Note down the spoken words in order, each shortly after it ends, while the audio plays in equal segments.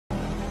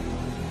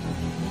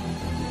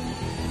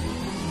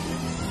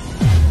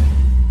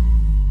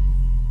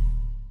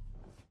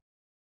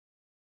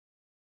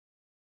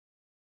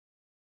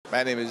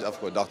My name is, of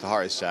course, Dr.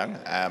 Horace Chang.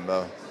 I'm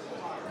a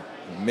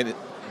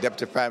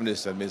Deputy Prime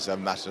Minister and Minister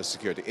of National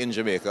Security in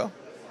Jamaica,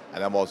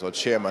 and I'm also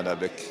chairman of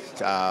the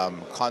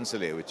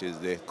Consle, which is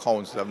the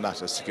Council of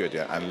National Security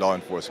and Law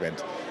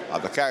Enforcement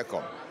of the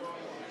Caricom.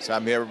 So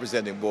I'm here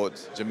representing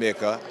both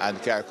Jamaica and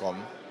Caricom,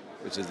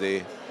 which is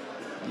the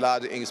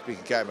large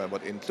English-speaking Caribbean,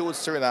 but includes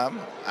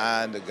Suriname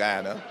and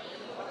Guyana.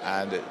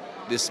 And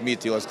this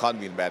meeting was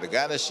convened by the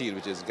Guyana Shield,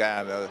 which is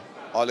Guyana,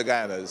 all the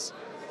Guyanas,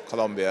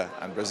 Colombia,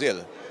 and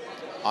Brazil,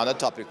 on a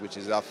topic which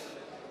is of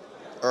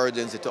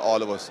urgency to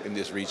all of us in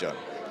this region.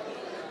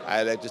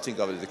 I like to think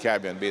of it as the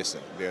Caribbean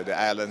Basin. They're the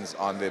islands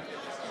on the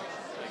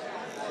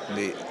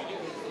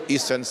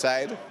eastern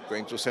side,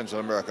 going to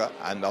Central America,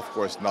 and of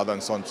course northern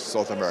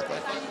South America,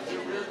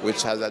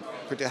 which has a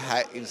pretty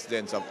high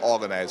incidence of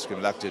organized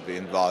criminal activity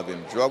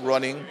involving drug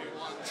running,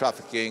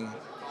 trafficking,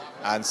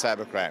 and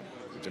cybercrime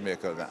in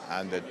Jamaica.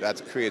 And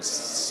that creates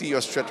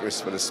serious threat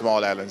risk for the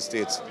small island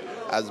states,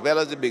 as well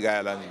as the big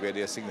islands where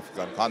there's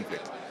significant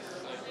conflict.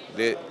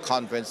 The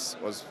conference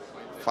was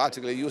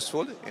particularly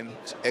useful in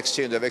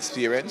exchange of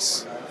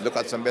experience, look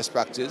at some best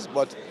practice,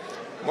 but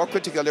more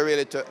critically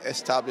really to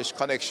establish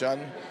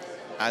connection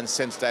and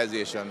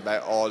sensitization by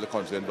all the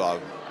countries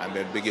involved, and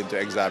then begin to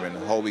examine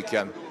how we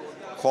can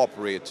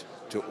cooperate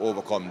to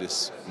overcome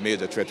this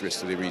major threat risk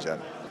to the region.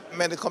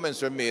 Many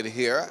comments were made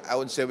here. I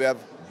wouldn't say we have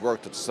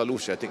worked at a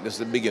solution. I think this is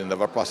the beginning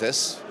of a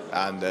process,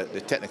 and the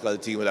technical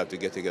team will have to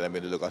get together and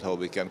maybe look at how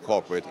we can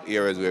cooperate,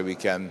 areas where we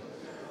can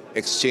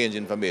exchange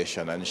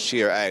information and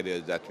share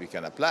ideas that we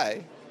can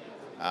apply.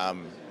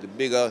 The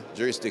bigger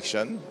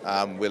jurisdiction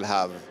will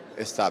have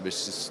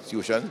established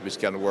institutions which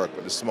can work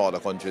with the smaller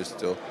countries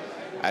to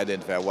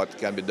identify what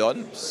can be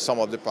done. Some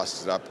of the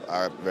processes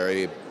are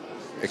very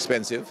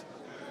expensive,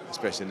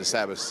 especially in the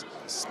cyber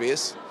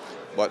space,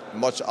 but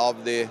much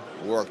of the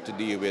work to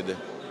deal with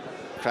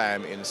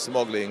crime in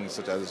smuggling,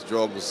 such as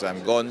drugs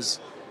and guns,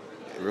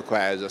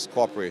 requires us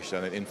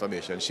cooperation and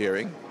information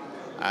sharing,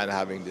 and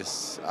having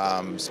this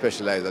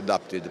specialized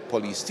adapted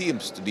police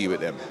teams to deal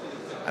with them.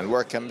 And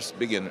work can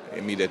begin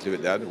immediately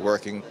with that,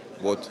 working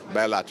both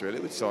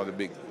bilaterally with some of the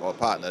big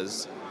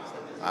partners,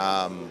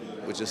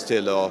 which is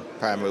still our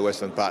primary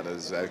Western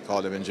partners. I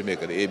call them in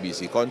Jamaica the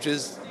ABC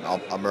countries,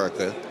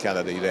 America,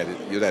 Canada,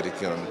 United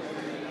Kingdom.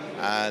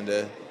 And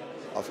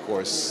of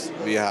course,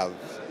 we have,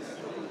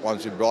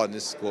 once we broaden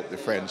this scope, the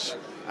French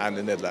and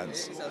the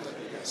Netherlands.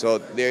 So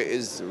there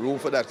is room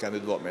for that kind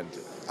of development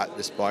at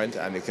this point,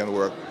 and it can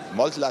work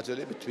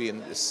multilaterally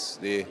between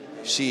the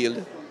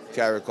Shield,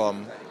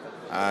 Caricom,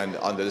 and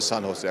under the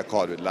Sun Host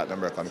Accord with Latin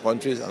American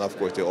countries, and of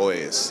course the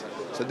OAS.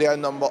 So there are a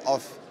number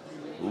of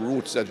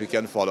routes that we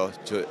can follow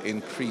to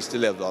increase the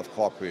level of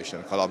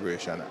cooperation,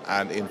 collaboration,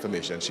 and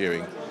information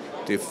sharing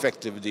to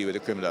effectively deal with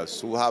the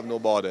criminals who have no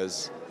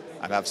borders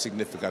and have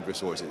significant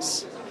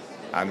resources,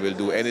 and will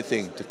do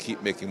anything to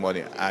keep making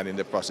money and in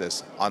the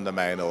process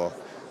undermine our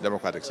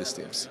democratic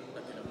systems.